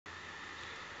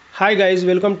Hi guys,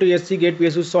 welcome to SC gate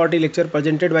PSU short lecture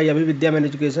presented by अभिविद्या man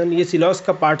education. ये सिलॉस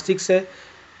का part 6 है।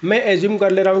 मैं assume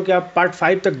कर ले रहा हूँ कि आप पार्ट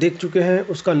 5 तक देख चुके हैं,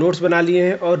 उसका नोट्स बना लिए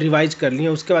हैं और रिवाइज कर लिए हैं।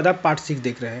 उसके बाद आप पार्ट 6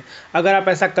 देख रहे हैं। अगर आप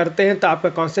ऐसा करते हैं तो आपका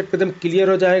कॉन्सेप्ट एकदम क्लियर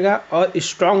हो जाएगा और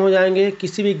स्ट्रांग हो जाएंगे।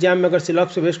 किसी भी एग्जाम में अगर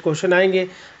सिलॉस से बेस्ड क्वेश्चन आएंगे,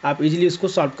 आप इजीली उसको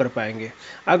सॉल्व कर पाएंगे।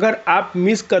 अगर आप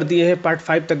मिस कर दिए हैं पार्ट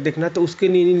 5 तक देखना, तो उसके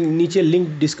नीचे लिंक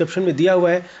डिस्क्रिप्शन में दिया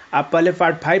हुआ है। आप पहले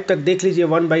पार्ट 5 तक देख लीजिए,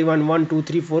 1 by 1, 1 2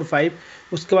 3 4 5।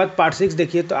 उसके बाद पार्ट 6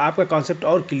 देखिए तो आपका कॉन्सेप्ट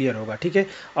और क्लियर होगा। ठीक है।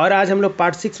 और आज हम लोग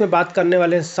पार्ट 6 में बात करने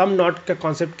वाले हैं सम नॉट का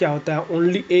कॉन्सेप्ट क्या होता है,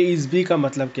 ओनली ए इज़ बी का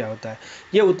मतलब क्या होता है।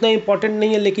 ये उतना इंपॉर्टेंट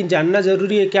नहीं है, लेकिन जानना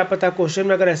ज़रूरी है। क्या पता क्वेश्चन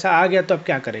में अगर ऐसा आ गया तो आप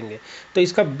क्या करेंगे। तो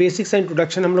इसका बेसिक सा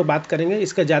इंट्रोडक्शन हम लोग बात करेंगे।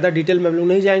 इसका ज़्यादा डिटेल में हम लोग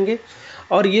नहीं जाएंगे।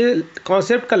 और ये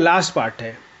कॉन्सेप्ट का लास्ट पार्ट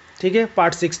है। ठीक है,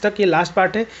 पार्ट 6 तक ये लास्ट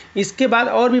पार्ट है। इसके बाद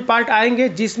और भी पार्ट आएंगे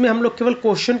जिसमें हम लोग केवल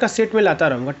क्वेश्चन का सेट में लाता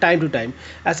रहूँगा टाइम टू टाइम।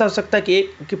 ऐसा हो सकता है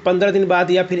कि 15 दिन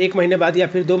बाद या फिर 1 महीने बाद या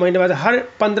फिर 2 महीने बाद, हर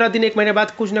 15 दिन 1 महीने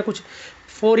बाद कुछ ना कुछ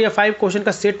 4 या 5 क्वेश्चन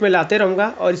का सेट में लाते रहूँगा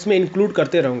और इसमें इंक्लूड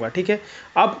करते रहूँगा। ठीक है।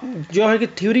 अब जो है कि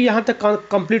थ्योरी यहाँ तक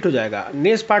कंप्लीट हो जाएगा।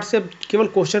 नेक्स्ट पार्ट से केवल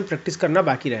क्वेश्चन प्रैक्टिस करना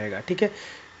बाकी रहेगा। ठीक है।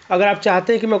 अगर आप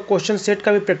चाहते हैं कि मैं क्वेश्चन सेट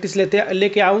का भी प्रैक्टिस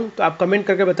लेके आऊँ, तो आप कमेंट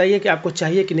करके बताइए कि आपको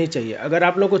चाहिए कि नहीं चाहिए। अगर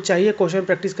आप लोगों को चाहिए क्वेश्चन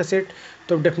प्रैक्टिस का सेट,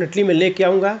 तो डेफिनेटली मैं लेके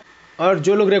आऊँगा। और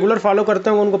जो लोग रेगुलर फॉलो करते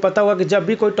हैं उनको पता होगा कि जब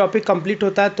भी कोई टॉपिक कंप्लीट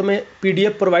होता है तो मैं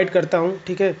PDF प्रोवाइड करता हूँ।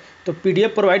 ठीक है। तो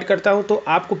PDF प्रोवाइड करता हूँ, तो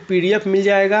आपको PDF मिल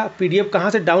जाएगा। PDF कहाँ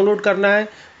से डाउनलोड करना है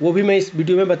वो भी मैं इस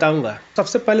वीडियो में बताऊंगा।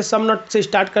 सबसे पहले सम नॉट से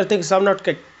स्टार्ट करते हैं कि सम नॉट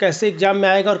कैसे एग्जाम में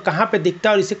आएगा और कहाँ पे दिखता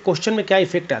है और इसे क्वेश्चन में क्या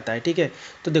इफेक्ट आता है। ठीक है।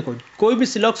 तो देखो, कोई भी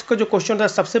सिलॉक्स का जो क्वेश्चन होता है,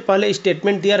 सबसे पहले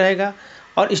स्टेटमेंट दिया रहेगा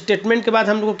और स्टेटमेंट के बाद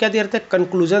हम लोग को क्या दिया रहता है,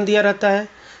 कंक्लूजन दिया रहता है।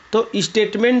 तो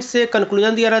स्टेटमेंट से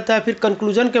कंक्लूजन दिया रहता है, फिर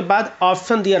कंक्लूजन के बाद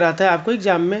ऑप्शन दिया रहता है आपको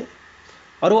एग्जाम में।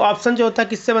 और वो ऑप्शन जो होता है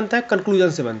किससे बनता है, कंक्लूजन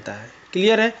से बनता है।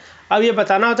 क्लियर है। अब ये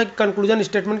बताना होता है कि कंक्लूजन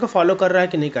स्टेटमेंट को फॉलो कर रहा है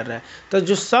कि नहीं कर रहा है। तो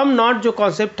जो सम नॉट जो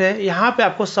कॉन्सेप्ट है, यहाँ पे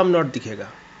आपको सम नॉट दिखेगा,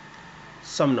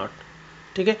 सम नॉट।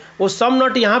 ठीक है। वो सम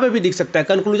नॉट यहाँ पे भी दिख सकता है,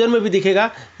 कंक्लूजन में भी दिखेगा,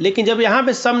 लेकिन जब यहाँ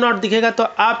पे सम नॉट दिखेगा तो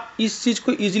आप इस चीज़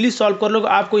को इजीली सॉल्व कर लोगे,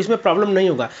 आपको इसमें प्रॉब्लम नहीं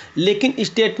होगा। लेकिन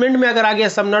स्टेटमेंट में अगर आ गया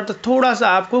सम नॉट, तो थोड़ा सा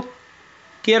आपको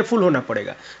केयरफुल होना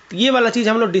पड़ेगा। तो ये वाला चीज़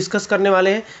हम लोग डिस्कस करने वाले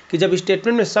हैं कि जब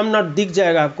स्टेटमेंट में सम नॉट दिख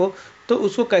जाएगा आपको, तो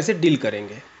उसको कैसे डील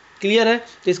करेंगे। क्लियर है।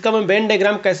 तो इसका हम वेन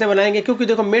डायग्राम कैसे बनाएंगे, क्योंकि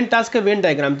देखो मेन टास्क है वेन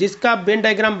डायग्राम। जिसका आप वेन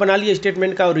डायग्राम बना लिए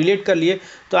स्टेटमेंट का और रिलेट कर लिए,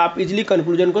 तो आप इजीली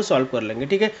कंक्लूजन को सॉल्व कर लेंगे।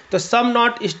 ठीक है। तो सम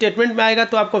नॉट स्टेटमेंट में आएगा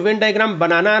तो आपको वेन डायग्राम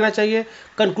बनाना आना चाहिए।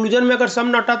 कंक्लूजन में अगर सम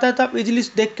नॉट आता है तो आप इजीली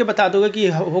देख के बता दोगे कि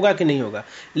होगा कि नहीं होगा।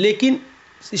 लेकिन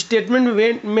स्टेटमेंट में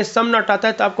वेन में सम नॉट आता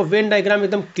है तो आपको वेन डायग्राम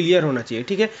एकदम क्लियर होना चाहिए।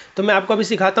 ठीक है। तो मैं आपको अभी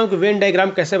सिखाता हूँ कि वेन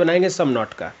डायग्राम कैसे बनाएंगे सम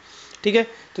नॉट का। ठीक है।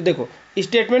 तो देखो,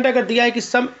 स्टेटमेंट अगर दिया है कि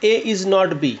सम A is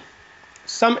not be,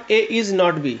 some A is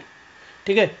not be.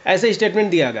 ठीक है। ऐसे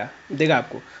स्टेटमेंट देगा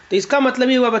आपको। तो इसका मतलब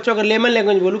ये हुआ बच्चों, अगर लेमन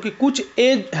लैंग्वेज बोलूँ कि कुछ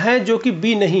ए है जो कि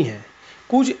बी नहीं है,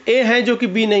 कुछ ए है जो कि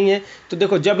बी नहीं है। तो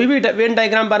देखो, जब भी वेन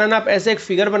डायग्राम बनाना, आप ऐसे एक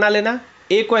फिगर बना लेना।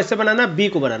 ए को ऐसे बनाना, बी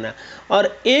को बनाना, और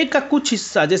ए का कुछ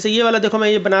हिस्सा, जैसे ये वाला देखो मैं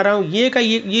ये बना रहा हूँ,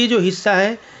 ये जो हिस्सा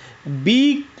है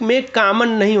बी में कॉमन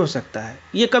नहीं हो सकता है,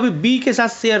 ये कभी बी के साथ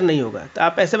शेयर नहीं होगा। तो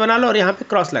आप ऐसे बना लो और यहाँ पे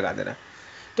क्रॉस लगा देना।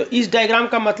 तो इस डायग्राम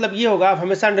का मतलब ये होगा, आप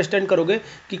हमेशा अंडरस्टैंड करोगे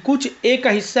कि कुछ ए का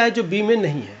हिस्सा है जो बी में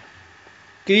नहीं है।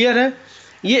 क्लियर है।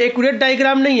 ये एक्यूरेट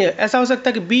डायग्राम नहीं है। ऐसा हो सकता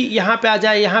है कि बी यहाँ पे आ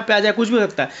जाए, यहाँ पे आ जाए, कुछ भी हो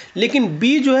सकता है। लेकिन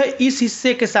बी जो है इस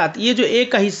हिस्से के साथ, ये जो ए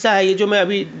का हिस्सा है, ये जो मैं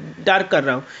अभी डार्क कर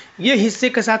रहा हूँ, ये हिस्से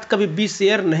के साथ कभी बी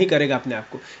शेयर नहीं करेगा अपने आप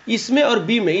को। इसमें और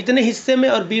बी में, इतने हिस्से में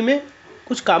और बी में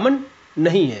कुछ कॉमन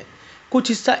नहीं है। कुछ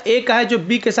हिस्सा ए का है जो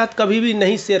बी के साथ कभी भी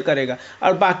नहीं शेयर करेगा,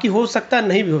 और बाकी हो सकता है,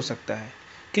 नहीं भी हो सकता है।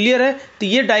 क्लियर है। तो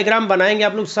ये डायग्राम बनाएंगे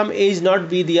आप लोग, सम ए इज़ नॉट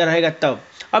बी दिया रहेगा तब।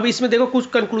 अब इसमें देखो, कुछ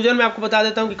कंक्लूजन में आपको बता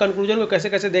देता हूँ कि कंक्लूजन को कैसे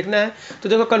कैसे देखना है। तो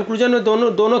देखो, कंक्लूजन में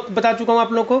दोनों बता चुका हूँ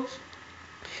आप लोग को।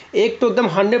 एक तो एकदम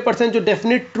 100% जो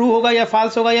डेफिनेट ट्रू होगा या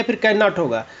फॉल्स होगा या फिर कैन नॉट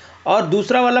होगा, और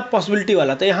दूसरा वाला पॉसिबिलिटी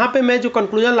वाला। तो यहाँ पे मैं जो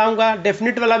कंक्लूजन लाऊंगा,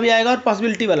 डेफिनेट वाला भी आएगा और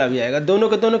पॉसिबिलिटी वाला भी आएगा, दोनों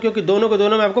के दोनों, क्योंकि दोनों के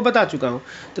दोनों मैं आपको बता चुका हूँ।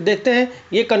 तो देखते हैं,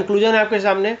 ये कंक्लूजन है आपके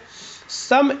सामने।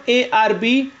 सम A R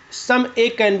B, some A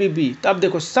can be B. तो अब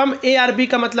देखो, सम ए आर बी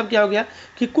का मतलब क्या हो गया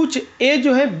कि कुछ ए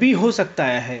जो है बी हो सकता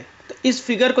है। तो इस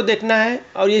फिगर को देखना है,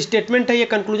 और ये स्टेटमेंट है, ये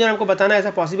कंक्लूजन हमको बताना है ऐसा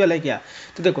पॉसिबल है क्या।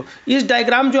 तो देखो, इस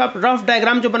डायग्राम जो आप रफ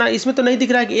डायग्राम जो बना, इसमें तो नहीं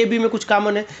दिख रहा है कि ए बी में कुछ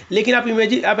कॉमन है, लेकिन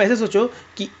आप ऐसे सोचो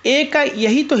कि ए का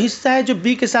यही तो हिस्सा है जो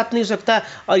बी के साथ नहीं हो सकता,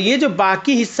 और ये जो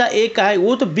बाकी हिस्सा ए का है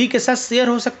वो तो बी के साथ शेयर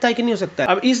हो सकता है कि नहीं हो सकता है।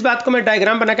 अब इस बात को मैं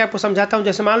डायग्राम बना के आपको समझाता हूँ।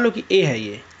 जैसे मान लो कि ए है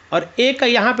ये, और ए का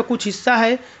यहाँ पे कुछ हिस्सा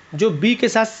है जो बी के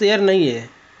साथ शेयर नहीं है।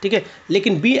 ठीक है।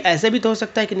 लेकिन बी ऐसे भी तो हो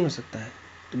सकता है कि नहीं हो सकता है।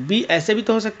 तो बी ऐसे भी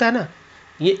तो हो सकता है ना,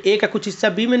 ये ए का कुछ हिस्सा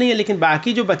बी में नहीं है, लेकिन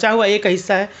बाकी जो बचा हुआ ए का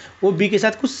हिस्सा है वो बी के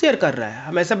साथ कुछ शेयर कर रहा है।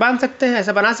 हम ऐसा मान सकते हैं,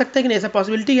 ऐसा बना सकते हैं कि नहीं, ऐसा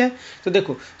पॉसिबिलिटी है। तो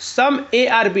देखो सम ए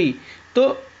आर बी,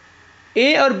 तो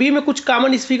ए और बी में कुछ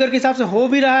कॉमन इस फिगर के हिसाब से हो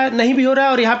भी रहा है, नहीं भी हो रहा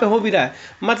है, और यहाँ पे हो भी रहा है।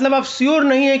 मतलब आप श्योर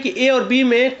नहीं है कि ए और बी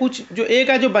में कुछ जो ए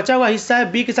का जो बचा हुआ हिस्सा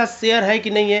है बी के साथ शेयर है कि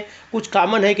नहीं है, कुछ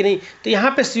कॉमन है कि नहीं। तो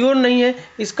यहाँ पे श्योर नहीं है,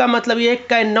 इसका मतलब ये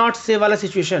कैन नॉट से वाला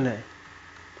सिचुएशन है,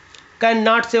 कैन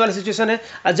नॉट से वाला सिचुएशन है।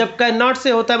 और जब कैन नॉट से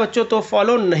होता है बच्चों तो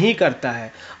फॉलो नहीं करता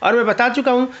है। और मैं बता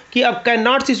चुका हूँ कि अब कैन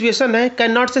नॉट सिचुएशन है,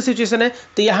 कैन नॉट से सिचुएशन है,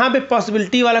 तो यहाँ पे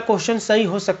पॉसिबिलिटी वाला क्वेश्चन सही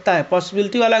हो सकता है।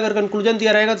 पॉसिबिलिटी वाला अगर कंक्लूजन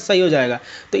दिया रहेगा तो सही हो जाएगा।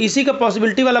 तो इसी का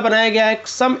पॉसिबिलिटी वाला बनाया गया है,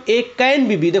 सम ए कैन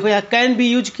बी। देखो यहाँ कैन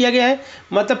बी यूज किया गया है,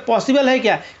 मतलब पॉसिबल है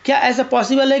क्या, क्या ऐसा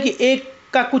पॉसिबल है कि एक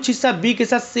का कुछ हिस्सा बी के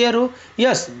साथ शेयर हो।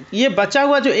 यस, ये बचा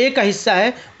हुआ जो ए का हिस्सा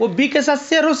है वो बी के साथ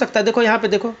शेयर हो सकता है। देखो यहाँ पे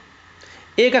देखो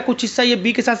ए का कुछ हिस्सा ये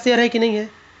बी के साथ शेयर है कि नहीं है,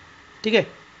 ठीक है।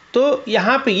 तो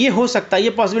यहाँ पे ये हो सकता है, ये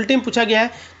पॉसिबिलिटी में पूछा गया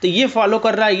है, तो ये फॉलो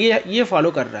कर रहा है, ये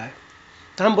फॉलो कर रहा है।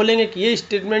 तो हम बोलेंगे कि ये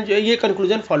स्टेटमेंट जो है ये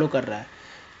कंक्लूजन फॉलो कर रहा है।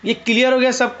 ये क्लियर हो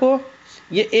गया सबको,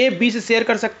 ये ए बी से शेयर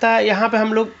कर सकता है। यहाँ पे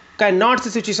हम लोग कैन नॉट से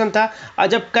सिचुएशन था, और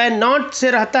जब कैन नॉट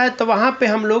से रहता है तो वहाँ पे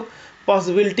हम लोग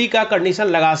पॉसिबिलिटी का कंडीशन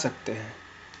लगा सकते हैं।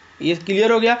 ये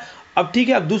क्लियर हो गया। अब ठीक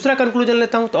है, अब दूसरा कंक्लूजन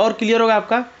लेता हूँ तो और क्लियर होगा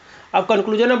आपका। अब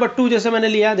कंक्लूजन नंबर 2 जैसे मैंने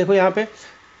लिया, देखो यहाँ पे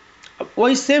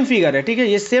वही सेम फिगर है, ठीक है,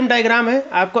 ये सेम डायग्राम है।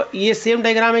 आपको ये सेम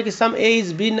डायग्राम है कि सम ए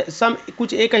इज बी, सम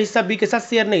कुछ ए का हिस्सा बी के साथ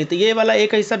शेयर नहीं है, तो ये वाला ए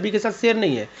का हिस्सा बी के साथ शेयर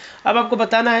नहीं है। अब आपको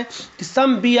बताना है कि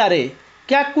सम बी आर ए,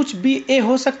 क्या कुछ बी ए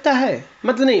हो सकता है,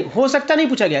 मतलब नहीं हो सकता नहीं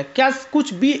पूछा गया, क्या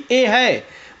कुछ बी ए है,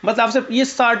 मतलब आपसे ये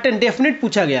सर्टेन डेफिनेट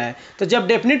पूछा गया है। तो जब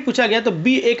डेफिनेट पूछा गया तो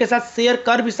बी ए के साथ शेयर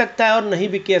कर भी सकता है और नहीं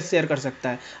भी शेयर कर सकता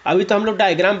है। अभी तो हम लोग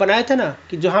डायग्राम बनाए थे ना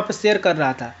कि जहाँ पे शेयर कर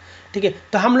रहा था, ठीक है।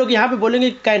 तो हम लोग यहाँ पे बोलेंगे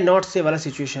कैन नॉट से वाला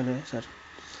सिचुएशन है।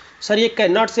 सर ये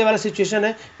कैन नॉट से वाला सिचुएशन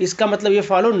है, इसका मतलब ये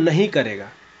फॉलो नहीं करेगा।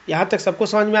 यहाँ तक सबको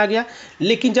समझ में आ गया।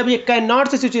 लेकिन जब ये कैन नॉट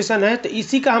से सिचुएशन है तो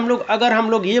इसी का हम लोग अगर हम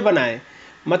लोग ये बनाए,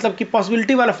 मतलब कि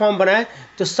पॉसिबिलिटी वाला फॉर्म बनाए,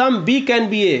 तो सम बी कैन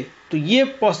बी ए, तो ये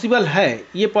पॉसिबल है,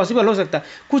 ये पॉसिबल हो सकता है।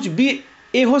 कुछ बी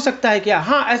ए हो सकता है क्या,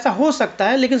 हाँ ऐसा हो सकता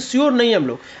है, लेकिन श्योर नहीं हम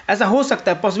लोग, ऐसा हो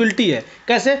सकता है, पॉसिबिलिटी है।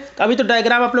 कैसे, तो अभी तो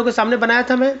डायग्राम आप लोगों के सामने बनाया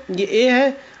था मैं, ये ए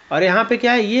है और यहाँ पे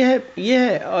क्या है, ये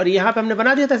है और यहाँ पे हमने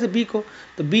बना दिया था ऐसे बी को,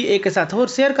 तो बी ए के साथ और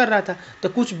शेयर कर रहा था, तो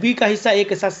कुछ बी का हिस्सा ए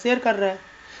के साथ शेयर कर रहा है।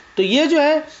 तो ये जो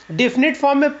है डेफिनेट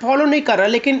फॉर्म में फॉलो नहीं कर रहा,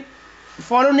 लेकिन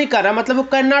फॉलो नहीं कर रहा मतलब वो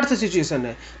कैन नॉट से सिचुएशन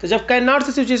है। तो जब कैन नॉट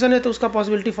से सिचुएशन है तो उसका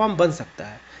पॉसिबिलिटी फॉर्म बन सकता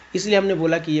है, इसलिए हमने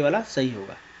बोला कि ये वाला सही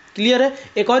होगा। क्लियर है।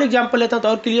 एक और एग्जाम्पल लेता हूँ तो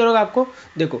और क्लियर होगा आपको।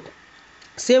 देखो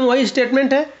सेम वही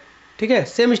स्टेटमेंट है, ठीक है,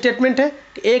 सेम स्टेटमेंट है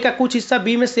कि ए का कुछ हिस्सा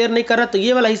बी में शेयर नहीं कर रहा, तो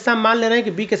ये वाला हिस्सा हम मान ले रहे हैं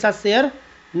कि बी के साथ शेयर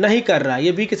नहीं कर रहा,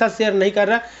 ये बी के साथ शेयर नहीं कर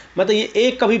रहा, मतलब ये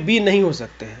ए कभी बी नहीं हो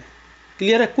सकते हैं।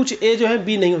 क्लियर है, कुछ ए जो है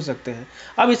बी नहीं हो सकते हैं।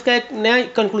 अब इसका एक नया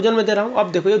कंक्लूजन में दे रहा हूँ।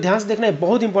 अब देखो ये ध्यान से देखना है,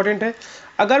 बहुत इंपॉर्टेंट है।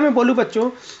 अगर मैं बोलूँ बच्चों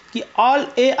कि ऑल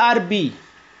ए आर बी,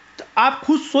 तो आप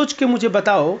खुद सोच के मुझे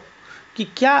बताओ कि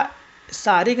क्या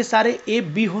सारे के सारे ए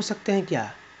बी हो सकते हैं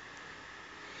क्या।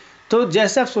 तो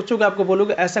जैसे आप सोचोगे आपको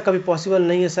बोलोगे ऐसा कभी पॉसिबल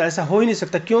नहीं है सर, ऐसा हो ही नहीं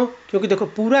सकता। क्यों, क्योंकि देखो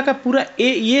पूरा का पूरा ए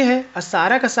ये है और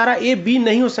सारा का सारा ए बी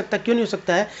नहीं हो सकता। क्यों नहीं हो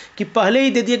सकता है कि पहले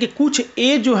ही दे दिया कि कुछ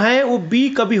ए जो है वो बी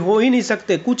कभी हो ही नहीं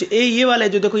सकते। कुछ ए ये वाले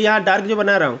जो देखो यहाँ डार्क जो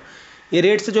बना रहा हूँ, ये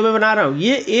रेड से जो मैं बना रहा हूँ,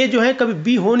 ये ए जो है कभी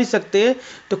बी हो नहीं सकते।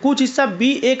 तो कुछ हिस्सा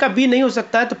बी ए का बी नहीं हो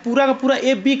सकता है, तो पूरा का पूरा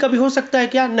ए बी कभी हो सकता है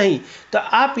क्या, नहीं। तो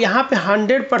आप यहाँ पे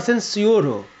 100% श्योर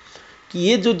हो कि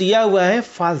ये जो दिया हुआ है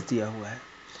फॉल्स दिया हुआ है।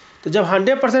 तो जब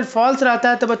 100% फॉल्स रहता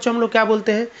है तो बच्चों हम लोग क्या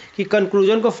बोलते हैं कि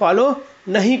कंक्लूजन को फॉलो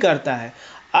नहीं करता है।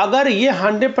 अगर ये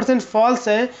 100% फॉल्स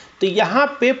है तो यहाँ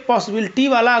पे पॉसिबिलिटी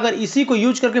वाला अगर इसी को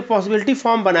यूज करके पॉसिबिलिटी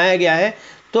फॉर्म बनाया गया है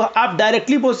तो आप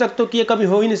डायरेक्टली बोल सकते हो कि ये कभी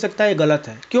हो ही नहीं सकता, ये गलत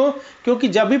है। क्यों, क्योंकि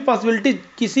जब भी पॉसिबिलिटी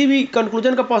किसी भी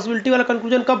कंक्लूजन का पॉसिबिलिटी वाला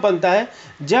कंक्लूजन कब बनता है,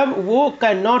 जब वो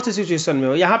कैन नॉट से सिचुएशन में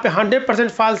हो। यहाँ पे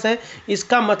 100% फॉल्स है,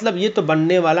 इसका मतलब ये तो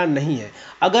बनने वाला नहीं है।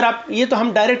 अगर आप ये तो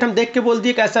हम डायरेक्ट हम देख के बोल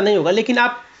दिए कि ऐसा नहीं होगा, लेकिन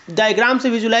आप डायग्राम से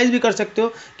विजुलाइज भी कर सकते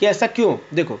हो कि ऐसा क्यों।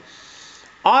 देखो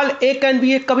ऑल ए कैन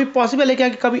बी ए, कभी पॉसिबल है क्या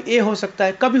कि कभी ए हो सकता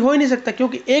है, कभी हो ही नहीं सकता,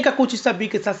 क्योंकि ए का कुछ हिस्सा बी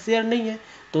के साथ शेयर नहीं है।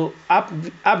 तो आप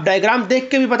डायग्राम देख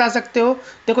के भी बता सकते हो।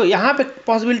 देखो यहाँ पे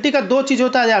पॉसिबिलिटी का दो चीज़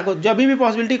होता है, आपको जब भी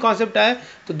पॉसिबिलिटी कॉन्सेप्ट आए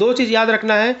तो दो चीज़ याद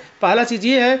रखना है। पहला चीज़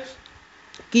ये है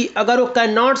कि अगर वो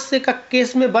कैन नॉट से का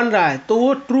केस में बन रहा है तो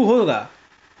वो ट्रू होगा,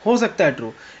 हो सकता है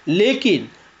ट्रू, लेकिन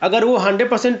अगर वो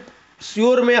 100%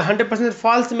 श्योर में 100%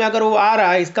 फॉल्स में अगर वो आ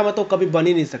रहा है, इसका मतलब कभी बन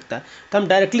ही नहीं सकता। तो हम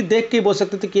डायरेक्टली देख के बोल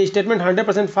सकते थे कि स्टेटमेंट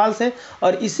 100% फॉल्स है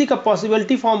और इसी का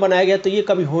पॉसिबिलिटी फॉर्म बनाया गया, तो ये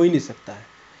कभी हो ही नहीं सकता है।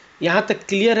 यहाँ तक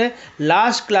क्लियर है।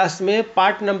 लास्ट क्लास में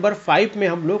पार्ट नंबर 5 में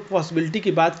हम लोग पॉसिबिलिटी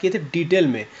की बात किए थे डिटेल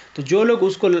में, तो जो लोग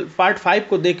उसको पार्ट 5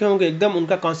 को देखे होंगे एकदम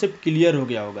उनका कॉन्सेप्ट क्लियर हो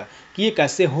गया होगा कि ये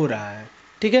कैसे हो रहा है।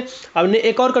 ठीक है, अब मैं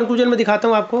एक और कंक्लूजन में दिखाता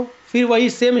हूँ आपको, फिर वही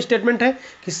सेम स्टेटमेंट है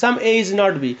कि सम ए इज़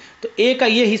नॉट बी। तो ए का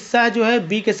ये हिस्सा जो है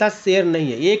बी के साथ शेयर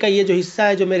नहीं है, ए का ये जो हिस्सा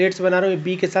है जो मैं रेट्स बना रहा हूँ ये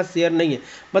बी के साथ शेयर नहीं है,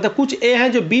 मतलब कुछ ए है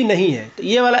जो बी नहीं है, तो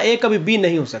ये वाला ए कभी बी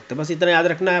नहीं हो सकता, बस इतना याद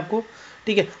रखना है आपको।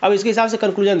 ठीक है, अब इसके हिसाब से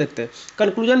कंक्लूजन देखते हैं।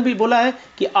 कंक्लूजन भी बोला है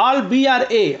कि ऑल बी आर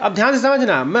ए। अब ध्यान से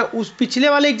समझना, मैं उस पिछले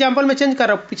वाले एग्जाम्पल में चेंज कर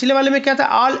रहा हूँ। पिछले वाले में क्या था,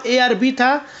 ऑल ए आर बी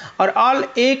था और all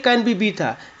A can be B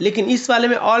था, लेकिन इस वाले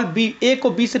में ऑल बी ए को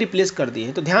बी से रिप्लेस कर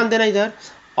दिए। तो ध्यान देना इधर,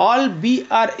 ऑल बी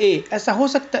आर ए ऐसा हो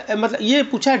सकता है, मतलब ये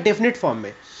पूछा है डेफिनेट फॉर्म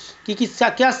में कि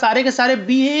क्या सारे के सारे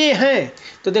बी ए हैं।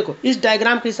 तो देखो इस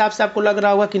डायग्राम के हिसाब से आपको लग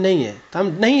रहा होगा कि नहीं है, तो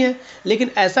हम नहीं है,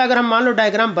 लेकिन ऐसा अगर हम मान लो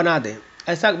डायग्राम बना दें,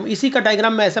 ऐसा इसी का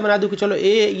डायग्राम मैं ऐसा बना दूं कि चलो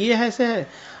ए ये है ऐसे है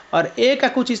और ए का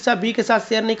कुछ हिस्सा बी के साथ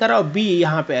शेयर नहीं कर रहा और बी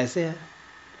यहाँ पे ऐसे है।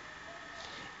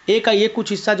 ए का ये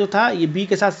कुछ हिस्सा जो था ये बी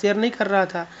के साथ शेयर नहीं कर रहा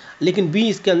था, लेकिन बी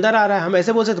इसके अंदर आ रहा है, हम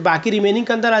ऐसे बोल सकते बाकी रिमेनिंग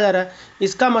के अंदर आ जा रहा है।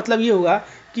 इसका मतलब ये होगा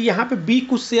कि यहाँ पे बी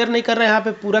कुछ शेयर नहीं कर रहा है, यहाँ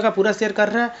पे पूरा का पूरा शेयर कर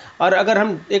रहा है। और अगर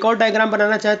हम एक और डायग्राम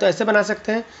बनाना चाहें तो ऐसे बना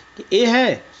सकते हैं कि ए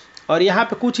है और यहाँ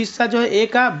पे कुछ हिस्सा जो है ए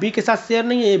का बी के साथ शेयर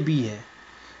नहीं है, ए बी है।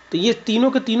 तो ये तीनों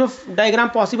के तीनों डायग्राम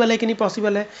पॉसिबल है कि नहीं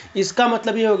पॉसिबल है। इसका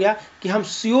मतलब ये हो गया कि हम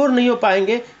श्योर नहीं हो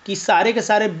पाएंगे कि सारे के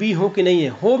सारे बी हो कि नहीं है।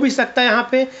 हो भी सकता है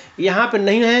यहाँ पे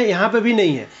नहीं है, यहाँ पे भी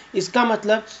नहीं है। इसका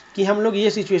मतलब कि हम लोग ये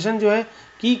सिचुएशन जो है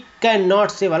कि कैन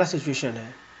नॉट से वाला सिचुएशन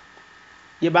है।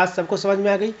 ये बात सबको समझ में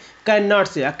आ गई। कैन नॉट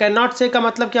से, कैन नॉट से का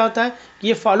मतलब क्या होता है कि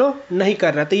ये फॉलो नहीं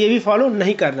कर रहा है, तो ये भी फॉलो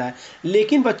नहीं कर रहा है।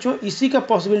 लेकिन बच्चों इसी का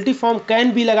पॉसिबिलिटी फॉर्म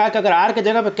कैन बी लगा के अगर आर के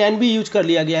जगह पे कैन बी यूज कर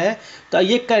लिया गया है तो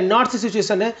ये कैन नॉट से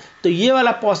सिचुएशन है, तो ये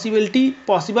वाला पॉसिबिलिटी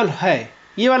पॉसिबल है,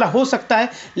 ये वाला हो सकता है।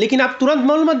 लेकिन आप तुरंत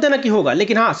मान मत देना कि होगा,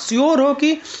 लेकिन हाँ श्योर हो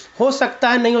कि हो सकता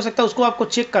है नहीं हो सकता, उसको आपको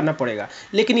चेक करना पड़ेगा।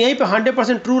 लेकिन यहीं पर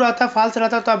 100% ट्रू रहता, फॉल्स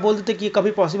रहता तो आप बोल देते कि ये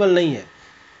कभी पॉसिबल नहीं है।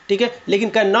 ठीक है, लेकिन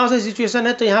कैन नॉट से सिचुएशन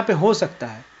है तो यहाँ पे हो सकता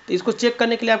है। तो इसको चेक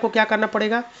करने के लिए आपको क्या करना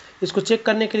पड़ेगा, इसको चेक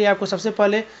करने के लिए आपको सबसे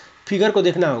पहले फिगर को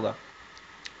देखना होगा।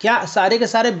 क्या सारे के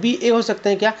सारे बी ए हो सकते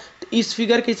हैं क्या, तो इस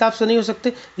फिगर के हिसाब से नहीं हो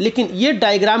सकते, लेकिन ये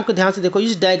डायग्राम को ध्यान से देखो,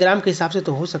 इस डायग्राम के हिसाब से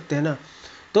तो हो सकते हैं ना।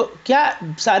 तो क्या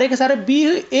सारे के सारे बी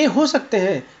ए हो सकते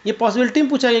हैं, ये पॉसिबिलिटी में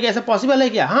पूछा गया कि ऐसा पॉसिबल है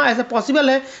क्या। हाँ ऐसा पॉसिबल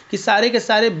है कि सारे के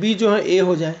सारे बी जो है ए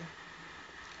हो जाए।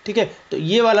 ठीक है, तो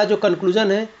ये वाला जो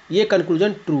कंक्लूजन है ये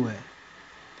कंक्लूजन ट्रू है।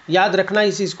 याद रखना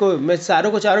इस चीज़ को, मैं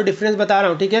चारों डिफरेंस बता रहा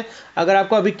हूँ। ठीक है, अगर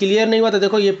आपको अभी क्लियर नहीं हुआ तो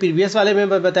देखो ये प्रीवियस वाले में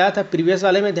बताया था, प्रीवियस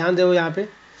वाले में ध्यान दो,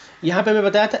 यहाँ पे मैं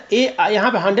बताया था ए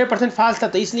यहाँ पे 100% फॉल्स था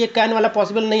तो इसलिए कैन वाला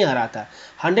पॉसिबल नहीं आ रहा था।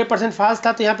 100% फॉल्स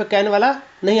था तो यहाँ पे कैन वाला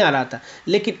नहीं आ रहा था।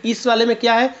 लेकिन इस वाले में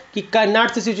क्या है कि कैन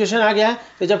नॉट से सिचुएशन आ गया है,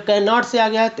 तो जब कैन नॉट से आ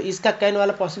गया है तो इसका कैन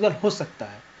वाला पॉसिबल हो सकता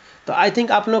है। तो आई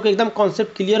थिंक आप लोगों को एकदम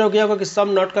कॉन्सेप्ट क्लियर हो गया होगा कि सम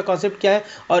नॉट का कॉन्सेप्ट क्या है।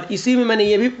 और इसी में मैंने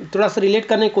ये भी थोड़ा सा रिलेट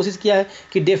करने की कोशिश किया है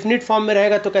कि डेफिनेट फॉर्म में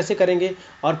रहेगा तो कैसे करेंगे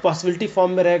और पॉसिबिलिटी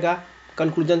फॉर्म में रहेगा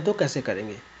कंक्लूजन तो कैसे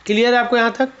करेंगे। क्लियर है आपको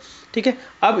यहाँ तक। ठीक है,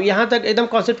 अब यहाँ तक एकदम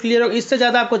कॉन्सेप्ट क्लियर होगा, इससे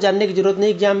ज़्यादा आपको जानने की जरूरत नहीं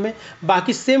एग्जाम में।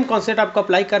 बाकी सेम कॉन्सेप्ट आपको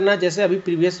अप्लाई करना है जैसे अभी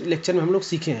प्रीवियस लेक्चर में हम लोग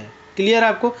सीखे हैं। क्लियर है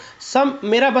आपको। सम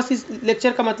मेरा बस इस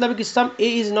लेक्चर का मतलब है कि सम ए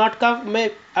इज़ नॉट का मैं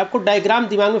आपको डायग्राम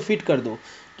दिमाग में फिट कर दूँ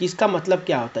कि इसका मतलब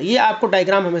क्या होता है। ये आपको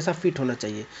डायग्राम हमेशा फिट होना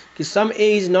चाहिए कि सम ए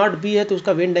इज़ नॉट बी है तो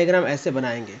उसका वेन डायग्राम ऐसे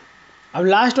बनाएंगे। अब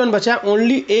लास्ट वन बचा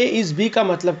ओनली ए इज़ बी का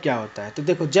मतलब क्या होता है। तो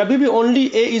देखो जब भी ओनली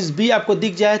ए इज़ बी आपको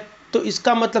दिख जाए तो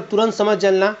इसका मतलब तुरंत समझ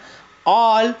जाना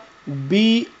ऑल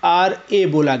बी आर ए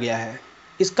बोला गया है।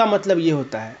 इसका मतलब ये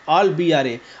होता है ऑल बी आर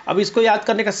ए। अब इसको याद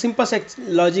करने का सिंपल सा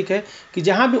लॉजिक है कि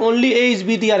जहाँ भी ओनली ए इज़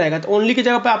बी दिया रहेगा तो ओनली की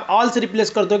जगह पे आप ऑल से रिप्लेस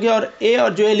कर दोगे और ए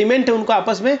और जो एलिमेंट है उनको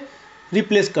आपस में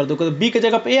रिप्लेस कर दो, तो बी की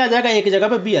जगह पे ए आ जाएगा, ए की जगह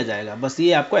पे बी आ जाएगा। बस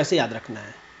ये आपको ऐसे याद रखना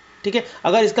है। ठीक है,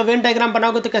 अगर इसका वेन डायग्राम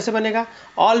बनाओगे तो कैसे बनेगा,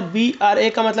 ऑल बी आर ए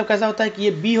का मतलब कैसा होता है कि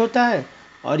ये बी होता है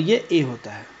और ये ए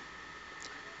होता है।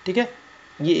 ठीक है,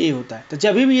 ये ए होता है। तो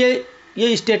जब भी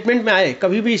ये स्टेटमेंट में आए,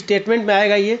 कभी भी स्टेटमेंट में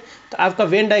आएगा ये, तो आपका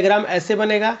वेन डायग्राम ऐसे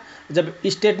बनेगा। जब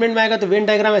स्टेटमेंट में आएगा तो वेन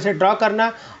डायग्राम ऐसे ड्रॉ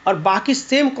करना और बाकी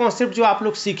सेम कॉन्सेप्ट जो आप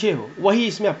लोग सीखे हो वही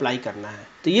इसमें अप्लाई करना है।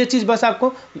 तो ये चीज़ बस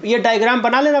आपको ये डायग्राम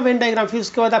बना लेना वेन डायग्राम, फिर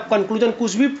उसके बाद आप कंक्लूजन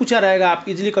कुछ भी पूछा रहेगा आप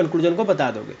इजीली कंक्लूजन को बता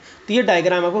दोगे। तो ये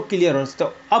डायग्राम आपको क्लियर हो।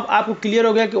 तो अब आपको क्लियर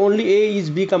हो गया कि ओनली ए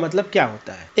इज़ बी का मतलब क्या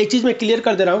होता है। एक चीज़ मैं क्लियर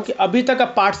कर दे रहा हूँ कि अभी तक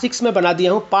आप पार्ट 6 में बना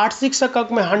दिया हूँ। पार्ट 6 तक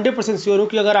मैं 100% श्योर हूँ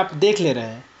कि अगर आप देख ले रहे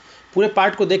हैं, पूरे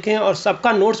पार्ट को देखें और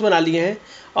सबका नोट्स बना लिए हैं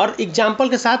और एग्जाम्पल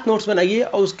के साथ नोट्स बनाइए।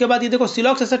 और उसके बाद ये देखो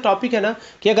सिलॉक्स ऐसा टॉपिक है ना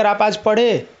कि अगर आप आज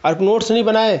पढ़े और नोट्स नहीं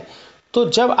बनाए तो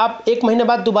जब आप 1 महीने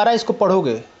बाद दोबारा इसको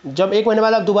पढ़ोगे, जब 1 महीने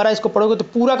बाद आप दोबारा इसको पढ़ोगे तो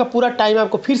पूरा का पूरा टाइम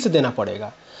आपको फिर से देना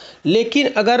पड़ेगा। लेकिन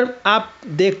अगर आप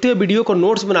देखते हो वीडियो को,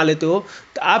 नोट्स बना लेते हो,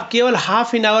 तो आप केवल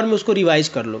हाफ एन आवर में उसको रिवाइज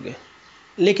कर लोगे।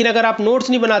 लेकिन अगर आप नोट्स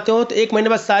नहीं बनाते हो तो 1 महीने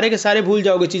बाद सारे के सारे भूल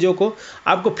जाओगे चीज़ों को,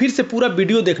 आपको फिर से पूरा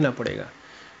वीडियो देखना पड़ेगा।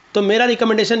 तो मेरा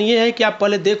रिकमेंडेशन ये है कि आप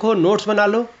पहले देखो, नोट्स बना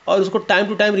लो और उसको टाइम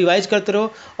टू टाइम रिवाइज करते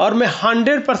रहो। और मैं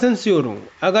 100% श्योर हूँ,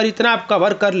 अगर इतना आप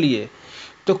कवर कर लिए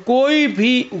तो कोई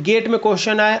भी गेट में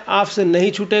क्वेश्चन आए आपसे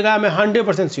नहीं छूटेगा। मैं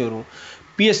 100% श्योर हूँ।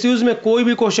 PSUs में कोई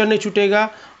भी क्वेश्चन नहीं छूटेगा,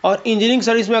 और इंजीनियरिंग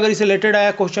सर्विस में अगर इससे रिलेटेड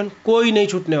आया क्वेश्चन, कोई नहीं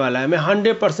छूटने वाला है। मैं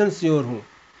 100% श्योर हूँ।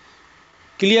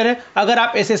 क्लियर है? अगर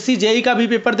आप SSC JEE का भी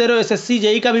पेपर दे रहे हो, SSC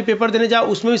JEE का भी पेपर देने जाओ,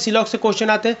 उसमें भी सिलॉक्स से क्वेश्चन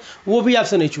आते हैं, वो भी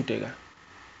आपसे नहीं छूटेगा।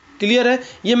 क्लियर है?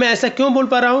 ये मैं ऐसा क्यों बोल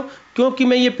पा रहा हूँ, क्योंकि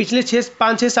मैं ये पिछले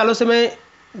 5-6 सालों से मैं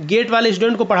गेट वाले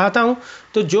स्टूडेंट को पढ़ाता हूँ।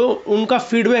 तो जो उनका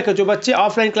फीडबैक है, जो बच्चे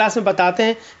ऑफलाइन क्लास में बताते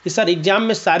हैं कि सर एग्जाम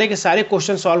में सारे के सारे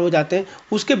क्वेश्चन सॉल्व हो जाते हैं,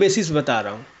 उसके बेसिस बता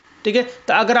रहा हूँ। ठीक है?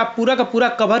 तो अगर आप पूरा का पूरा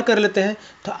कवर कर लेते हैं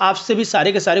तो आपसे भी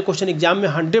सारे के सारे क्वेश्चन एग्जाम में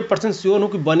 100% श्योर हूँ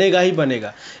कि बनेगा ही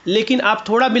बनेगा। लेकिन आप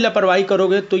थोड़ा भी लापरवाही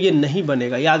करोगे तो ये नहीं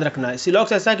बनेगा, याद रखना है।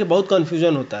 सिलॉक्स ऐसा है कि बहुत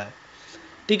कन्फ्यूजन होता है।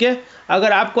 ठीक है?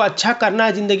 अगर आपको अच्छा करना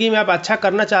है ज़िंदगी में, आप अच्छा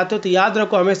करना चाहते हो, तो याद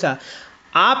रखो हमेशा,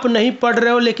 आप नहीं पढ़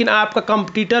रहे हो लेकिन आपका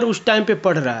कंपटीटर उस टाइम पे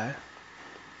पढ़ रहा है।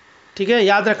 ठीक है?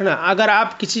 याद रखना, अगर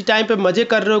आप किसी टाइम पे मज़े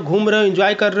कर रहे हो, घूम रहे हो,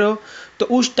 एंजॉय कर रहे हो, तो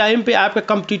उस टाइम पे आपका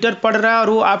कंपटीटर पढ़ रहा है और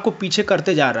वो आपको पीछे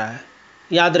करते जा रहा है।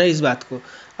 याद रहे इस बात को।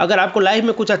 अगर आपको लाइफ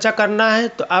में कुछ अच्छा करना है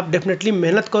तो आप डेफिनेटली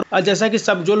मेहनत करो। और जैसा कि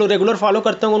सब जो लोग रेगुलर फॉलो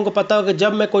करते हैं उनको पता हो कि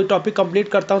जब मैं कोई टॉपिक कंप्लीट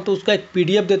करता हूं तो उसका एक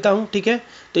PDF देता हूं। ठीक है?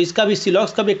 तो इसका भी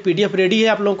सिलॉक्स का भी एक PDF रेडी है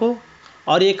आप लोगों को।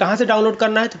 और ये कहाँ से डाउनलोड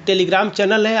करना है, तो टेलीग्राम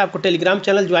चैनल है, आपको टेलीग्राम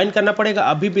चैनल ज्वाइन करना पड़ेगा।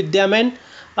 अभी विद्यामैन।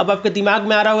 अब आपके दिमाग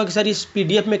में आ रहा होगा कि सर इस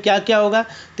PDF में क्या क्या होगा,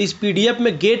 तो इस PDF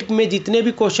में गेट में जितने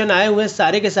भी क्वेश्चन आए हुए हैं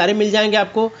सारे के सारे मिल जाएंगे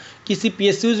आपको। किसी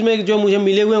PSUs में जो मुझे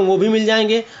मिले हुए हैं वो भी मिल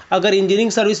जाएंगे। अगर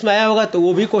इंजीनियरिंग सर्विस में आया होगा तो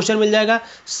वो भी क्वेश्चन मिल जाएगा।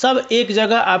 सब एक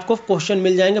जगह आपको क्वेश्चन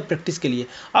मिल जाएंगे प्रैक्टिस के लिए।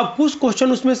 अब कुछ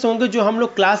क्वेश्चन उसमें से होंगे जो हम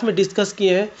लोग क्लास में डिस्कस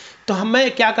किए हैं। तो मैं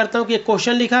क्या करता हूँ कि एक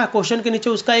क्वेश्चन लिखा, क्वेश्चन के नीचे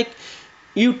उसका एक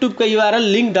YouTube का URL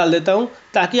लिंक डाल देता हूँ,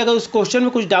 ताकि अगर उस क्वेश्चन में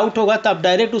कुछ डाउट होगा तो आप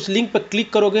डायरेक्ट उस लिंक पर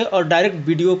क्लिक करोगे और डायरेक्ट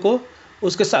वीडियो को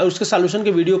उसके सॉल्यूशन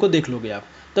के वीडियो को देख लोगे आप।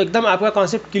 तो एकदम आपका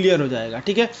कॉन्सेप्ट क्लियर हो जाएगा।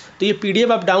 ठीक है? तो ये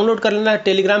PDF आप डाउनलोड कर लेना है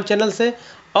टेलीग्राम चैनल से।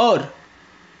 और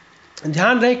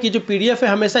ध्यान रहे कि जो PDF है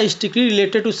हमेशा strictly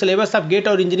related to syllabus of gate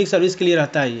और इंजीनियरिंग सर्विस के लिए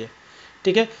रहता है ये।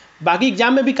 ठीक है? बाकी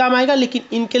एग्जाम में भी काम आएगा, लेकिन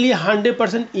इनके लिए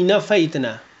 100% इनफ है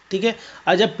इतना। ठीक है?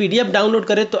 और जब PDF डाउनलोड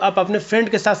करें तो आप अपने फ्रेंड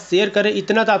के साथ शेयर करें।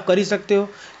 इतना तो आप कर ही सकते हो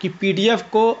कि PDF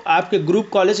को आपके ग्रुप,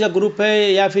 कॉलेज का ग्रुप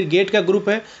है या फिर गेट का ग्रुप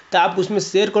है, तो आप उसमें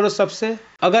शेयर करो सबसे।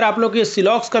 अगर आप लोग ये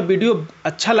सिलॉक्स का वीडियो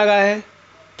अच्छा लगा है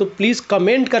तो प्लीज़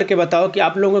कमेंट करके बताओ कि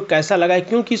आप लोगों को कैसा लगा है,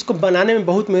 क्योंकि इसको बनाने में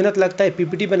बहुत मेहनत लगता है,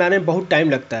 PPT बनाने में बहुत टाइम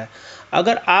लगता है।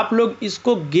 अगर आप लोग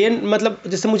इसको मतलब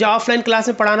जैसे मुझे ऑफलाइन क्लास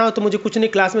में पढ़ाना हो तो मुझे कुछ नहीं,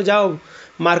 क्लास में जाओ,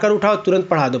 मार्कर उठाओ, तुरंत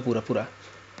पढ़ा दो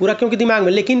पूरा क्योंकि दिमाग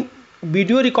में। लेकिन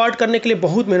वीडियो रिकॉर्ड करने के लिए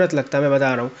बहुत मेहनत लगता है, मैं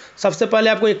बता रहा हूँ। सबसे पहले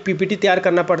आपको एक PPT तैयार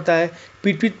करना पड़ता है।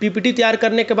 PPT तैयार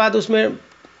करने के बाद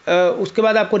उसके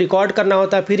बाद आपको रिकॉर्ड करना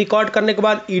होता है, फिर रिकॉर्ड करने के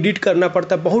बाद एडिट करना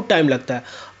पड़ता है, बहुत टाइम लगता है।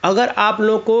 अगर आप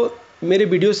लोगों को मेरे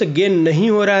वीडियो से गेन नहीं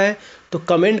हो रहा है तो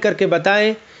कमेंट करके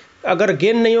बताएं। अगर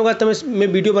गेन नहीं होगा तो मैं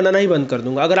वीडियो बनाना ही बंद कर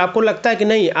दूंगा। अगर आपको लगता है कि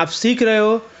नहीं आप सीख रहे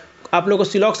हो, आप लोगों को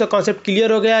सिलॉक्स का कॉन्सेप्ट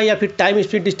क्लियर हो गया, या फिर टाइम,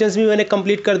 स्पीड, डिस्टेंस भी मैंने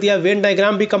कंप्लीट कर दिया, वेन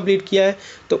डायग्राम भी कंप्लीट किया है,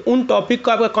 तो उन टॉपिक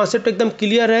का आपका कॉन्सेप्ट एकदम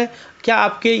क्लियर है, क्या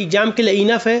आपके एग्जाम के लिए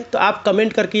इनफ है, तो आप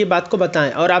कमेंट करके ये बात को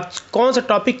बताएं। और आप कौन सा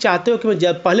टॉपिक चाहते हो कि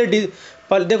मैं पहले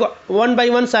देखो 1 by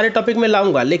 1 सारे टॉपिक में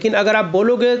लाऊंगा, लेकिन अगर आप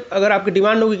बोलोगे, अगर आपकी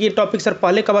डिमांड होगी कि ये टॉपिक सर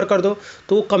पहले कवर कर दो,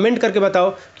 तो वो कमेंट करके बताओ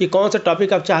कि कौन सा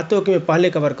टॉपिक आप चाहते हो कि मैं पहले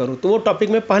कवर करूं, तो वो टॉपिक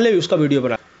में पहले भी उसका वीडियो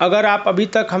बना। अगर आप अभी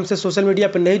तक हमसे सोशल मीडिया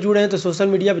पर नहीं जुड़े हैं तो सोशल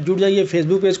मीडिया पर जुड़ जाइए,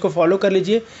 फेसबुक पेज को फॉलो कर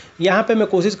लीजिए। यहाँ पर मैं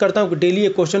कोशिश करता हूँ कि डेली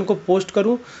एक क्वेश्चन को पोस्ट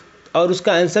करूँ और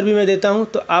उसका आंसर भी मैं देता हूँ।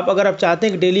 तो आप अगर आप चाहते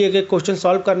हैं कि डेली एक क्वेश्चन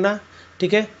सॉल्व करना,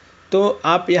 ठीक है, तो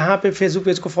आप यहाँ पे फेसबुक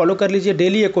पेज को फॉलो कर लीजिए,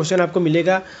 डेली एक क्वेश्चन आपको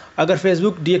मिलेगा। अगर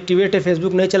फेसबुक डीएक्टिवेट है,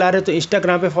 फेसबुक नहीं चला रहे तो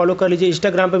इंस्टाग्राम पे फॉलो कर लीजिए,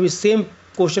 इंस्टाग्राम पे भी सेम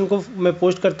क्वेश्चन को मैं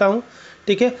पोस्ट करता हूँ।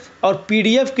 ठीक है? और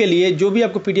PDF के लिए जो भी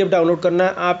आपको PDF डाउनलोड करना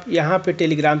है, आप यहाँ पे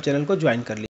टेलीग्राम चैनल को ज्वाइन कर लीजिए।